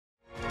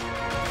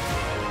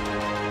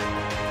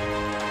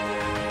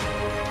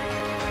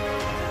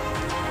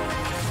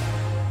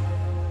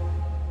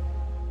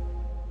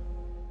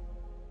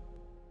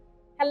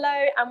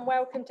and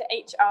welcome to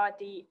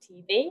HRD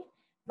TV.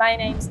 My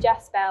name's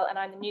Jess Bell and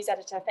I'm the news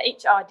editor for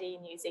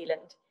HRD New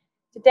Zealand.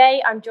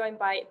 Today I'm joined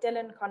by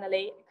Dylan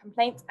Connolly,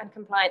 Complaints and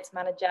Compliance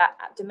Manager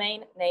at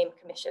Domain Name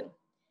Commission.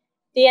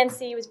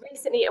 DNC was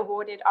recently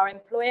awarded our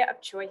Employer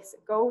of Choice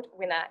Gold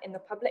winner in the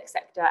public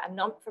sector and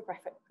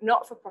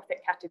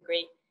not-for-profit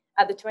category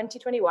at the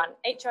 2021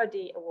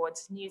 HRD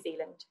Awards New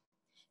Zealand.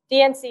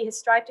 DNC has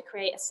strived to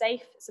create a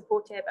safe,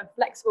 supportive and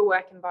flexible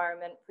work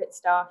environment for its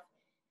staff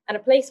and a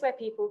place where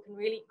people can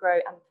really grow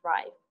and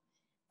thrive.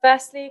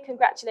 Firstly,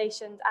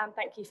 congratulations and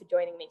thank you for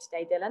joining me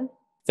today, Dylan.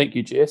 Thank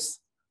you, Jess.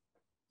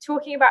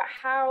 Talking about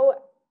how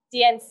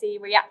DNC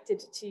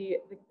reacted to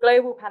the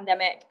global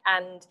pandemic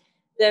and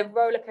the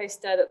roller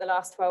coaster that the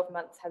last 12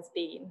 months has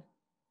been.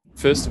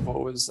 First of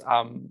all,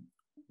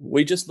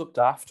 we just looked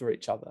after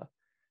each other.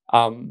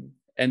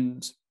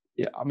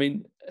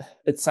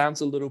 It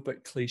sounds a little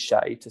bit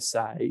cliche to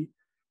say,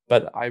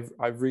 but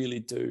I really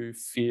do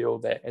feel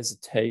that as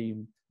a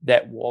team,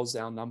 that was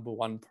our number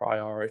one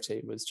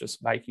priority, was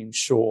just making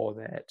sure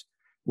that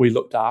we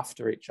looked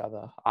after each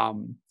other.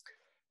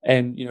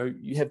 And,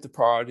 you have the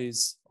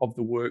priorities of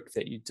the work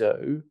that you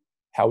do.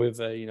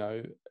 However, we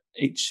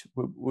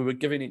were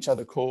giving each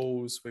other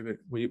calls, we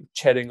were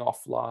chatting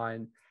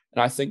offline. And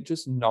I think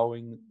just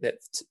knowing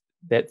that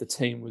the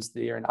team was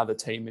there and other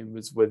team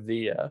members were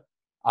there,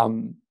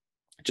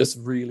 just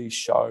really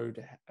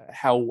showed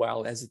how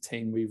well as a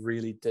team we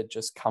really did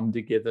just come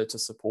together to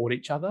support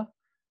each other.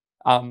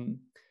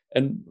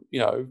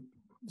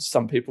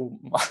 Some people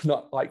might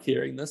not like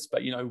hearing this,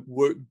 but,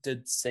 work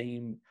did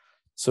seem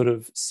sort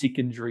of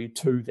secondary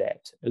to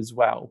that as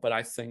well. But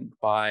I think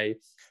by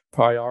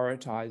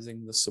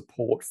prioritizing the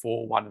support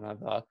for one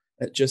another,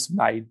 it just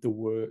made the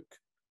work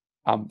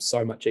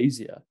so much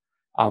easier.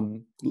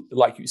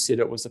 Like you said,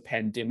 it was a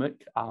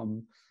pandemic.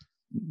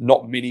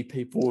 Not many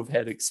people have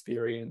had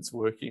experience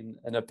working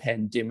in a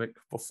pandemic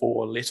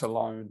before, let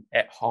alone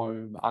at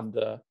home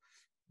under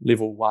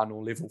level 1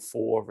 or level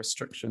 4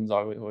 restrictions.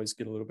 I always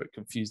get a little bit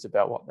confused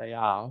about what they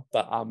are.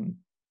 But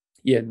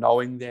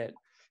knowing that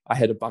I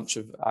had a bunch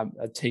of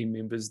team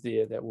members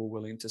there that were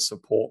willing to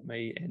support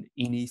me in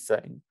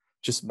anything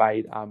just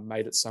made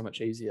it so much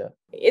easier.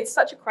 It's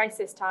such a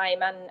crisis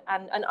time and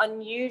an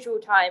unusual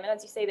time. And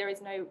as you say, there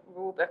is no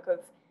rule book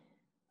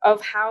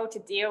of how to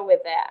deal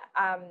with it.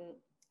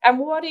 And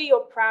what are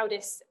your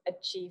proudest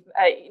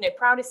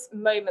proudest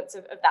moments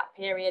of that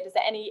period? Is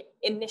there any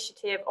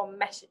initiative or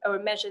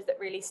measures that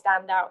really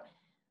stand out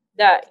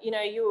that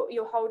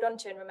you'll hold on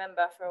to and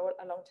remember for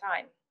a long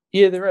time?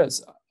 Yeah, there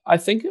is. I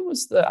think it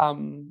was the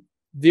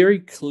very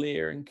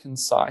clear and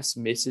concise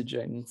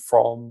messaging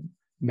from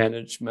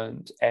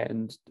management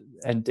and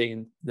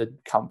the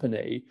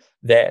company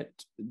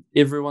that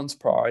everyone's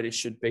priority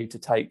should be to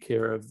take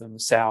care of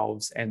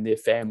themselves and their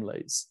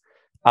families.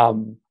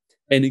 And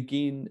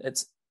again,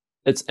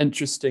 it's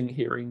interesting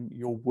hearing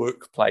your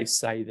workplace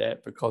say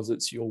that because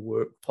it's your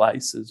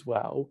workplace as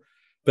well.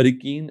 But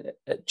again,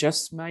 it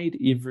just made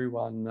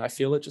everyone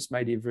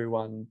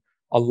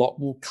a lot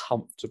more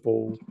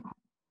comfortable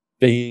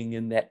being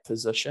in that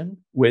position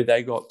where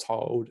they got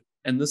told,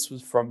 and this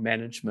was from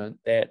management,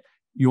 that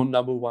your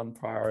number one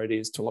priority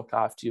is to look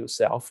after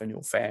yourself and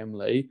your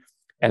family,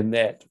 and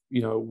that,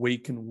 we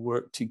can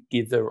work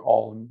together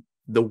on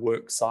the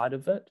work side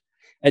of it.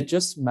 It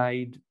just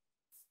made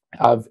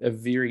a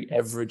very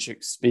average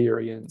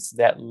experience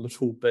that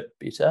little bit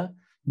better,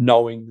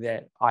 knowing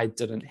that I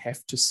didn't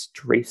have to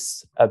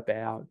stress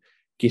about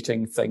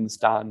getting things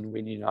done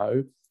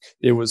when,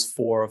 there was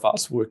 4 of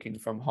us working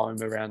from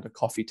home around a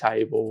coffee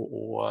table,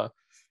 or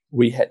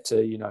we had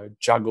to,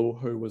 juggle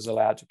who was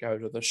allowed to go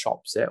to the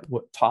shops at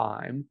what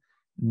time.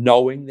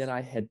 Knowing that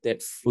I had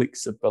that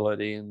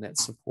flexibility and that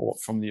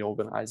support from the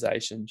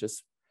organization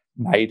just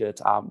made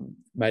it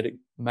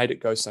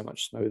go so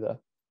much smoother.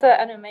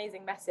 An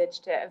amazing message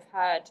to have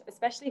heard,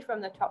 especially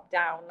from the top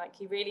down. Like,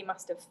 you really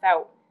must have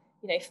felt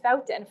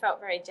it and felt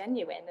very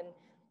genuine.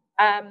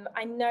 And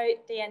I know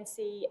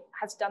DNC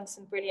has done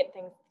some brilliant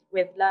things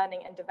with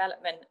learning and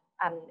development,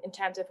 and in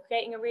terms of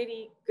creating a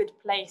really good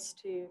place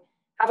to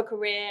have a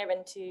career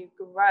and to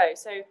grow.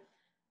 So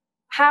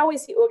how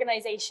is the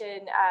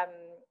organisation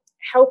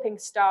helping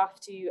staff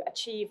to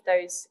achieve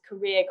those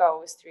career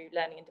goals through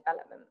learning and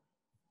development?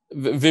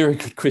 Very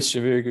good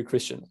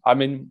question. I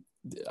mean,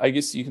 I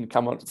guess you can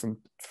come on it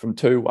from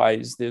 2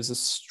 ways. There's a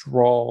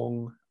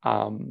strong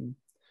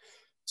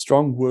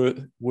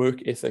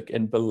work ethic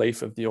and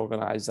belief of the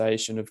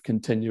organisation of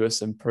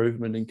continuous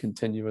improvement and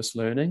continuous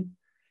learning.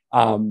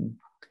 And,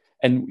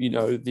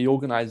 the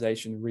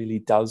organisation really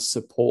does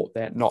support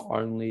that, not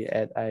only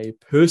at a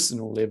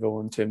personal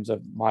level in terms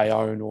of my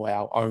own or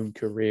our own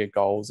career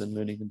goals and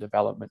learning and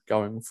development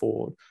going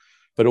forward,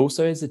 but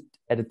also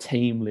at a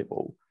team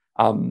level.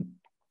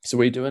 So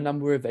we do a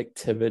number of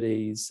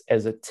activities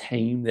as a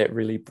team that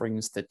really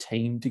brings the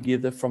team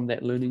together from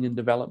that learning and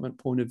development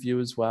point of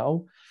view as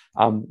well,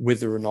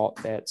 whether or not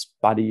that's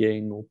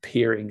buddying or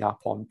pairing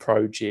up on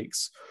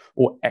projects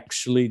or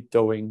actually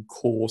doing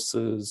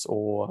courses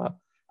or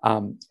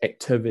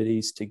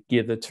activities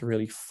together to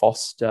really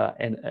foster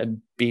and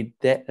embed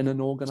that in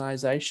an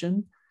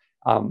organization.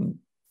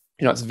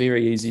 It's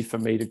very easy for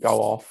me to go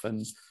off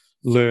and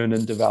learn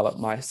and develop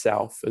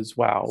myself as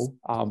well.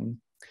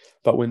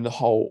 But when the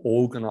whole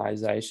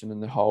organization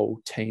and the whole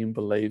team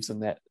believes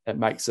in that, it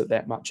makes it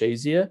that much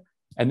easier.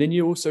 And then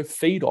you also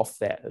feed off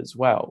that as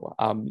well.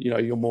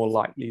 You're more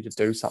likely to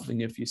do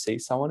something if you see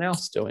someone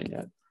else doing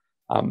it.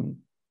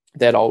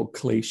 That old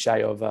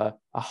cliche of a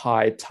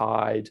high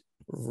tide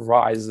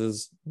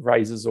raises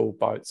all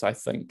boats, I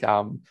think,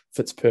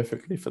 fits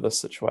perfectly for this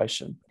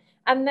situation.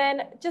 And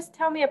then just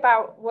tell me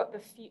about what the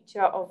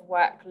future of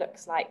work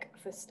looks like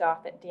for staff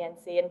at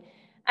DNC,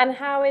 and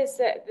how is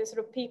the sort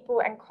of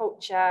people and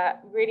culture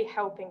really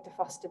helping to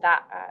foster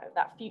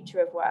that future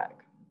of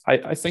work?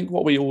 I think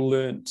what we all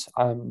learned,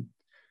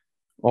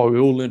 we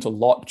all learned a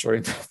lot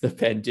during the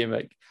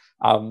pandemic.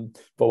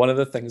 But one of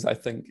the things I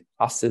think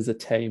us as a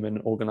team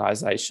and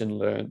organization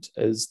learned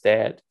is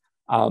that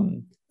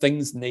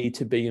things need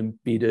to be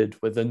embedded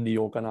within the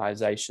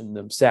organization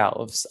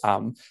themselves.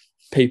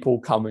 People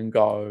come and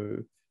go,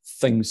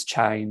 things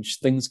change,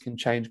 things can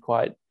change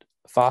quite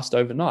fast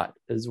overnight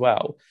as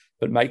well.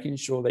 But making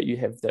sure that you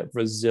have that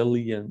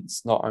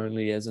resilience, not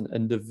only as an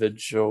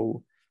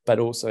individual, but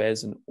also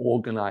as an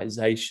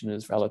organization,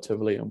 is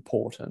relatively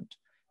important.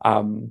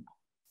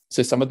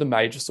 So some of the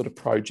major sort of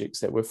projects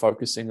that we're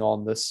focusing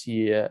on this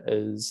year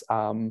is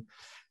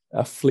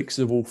a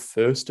flexible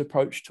first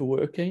approach to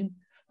working.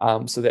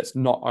 So that's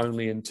not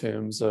only in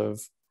terms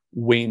of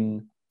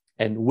when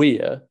and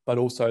where, but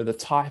also the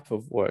type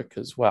of work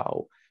as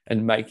well,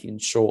 and making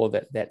sure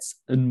that that's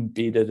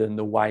embedded in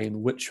the way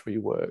in which we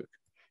work.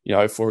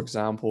 For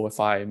example, if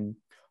I'm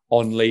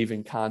on leave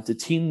and can't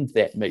attend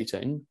that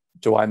meeting,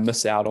 do I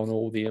miss out on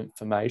all the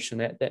information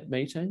at that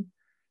meeting?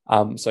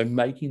 So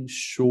making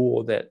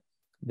sure that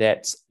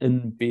that's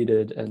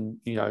embedded in,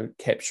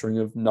 capturing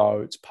of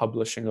notes,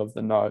 publishing of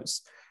the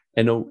notes,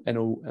 in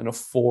a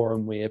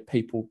forum where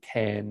people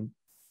can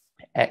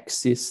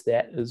access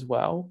that as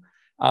well.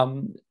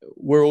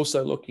 We're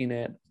also looking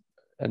at,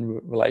 in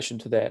relation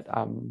to that,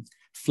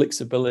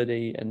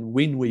 flexibility and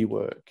when we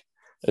work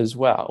as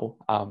well.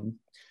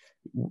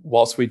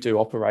 Whilst we do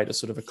operate a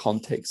sort of a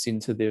contact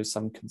center, there's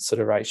some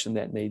consideration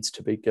that needs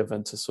to be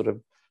given to sort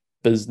of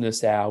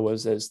business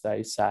hours, as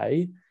they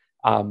say.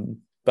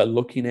 But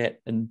looking at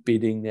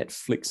embedding that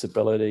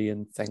flexibility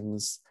in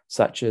things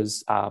such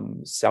as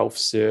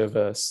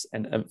self-service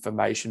and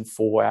information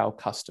for our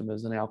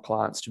customers and our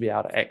clients to be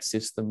able to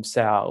access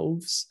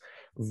themselves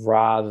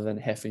rather than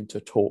having to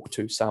talk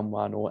to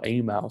someone or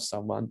email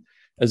someone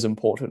is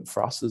important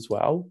for us as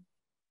well.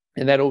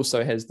 And that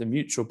also has the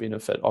mutual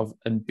benefit of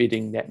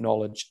embedding that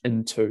knowledge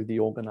into the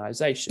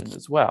organization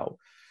as well.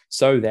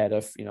 So that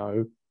if,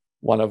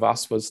 one of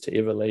us was to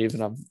ever leave,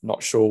 and I'm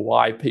not sure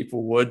why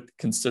people would,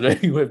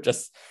 considering we've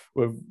just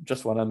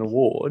won an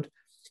award,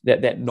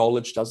 that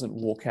knowledge doesn't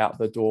walk out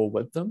the door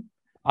with them.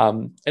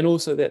 And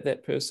also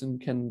that person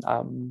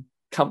can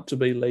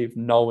comfortably leave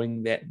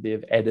knowing that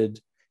they've added,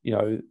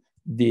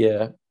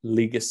 their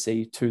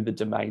legacy to the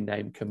Domain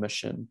Name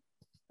Commission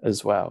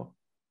as well.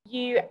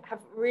 You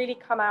have really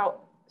come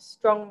out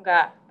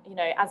stronger,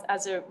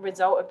 as a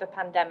result of the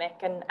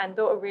pandemic, and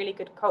built a really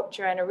good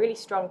culture and a really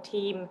strong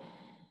team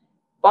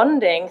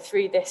bonding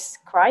through this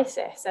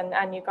crisis,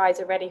 and you guys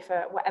are ready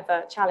for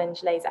whatever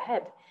challenge lays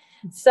ahead.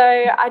 So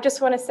I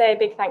just want to say a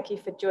big thank you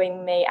for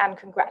joining me, and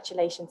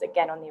congratulations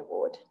again on the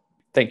award.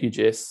 Thank you,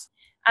 Jess.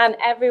 And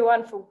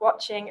everyone for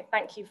watching,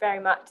 thank you very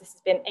much. This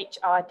has been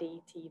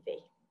HRD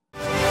TV.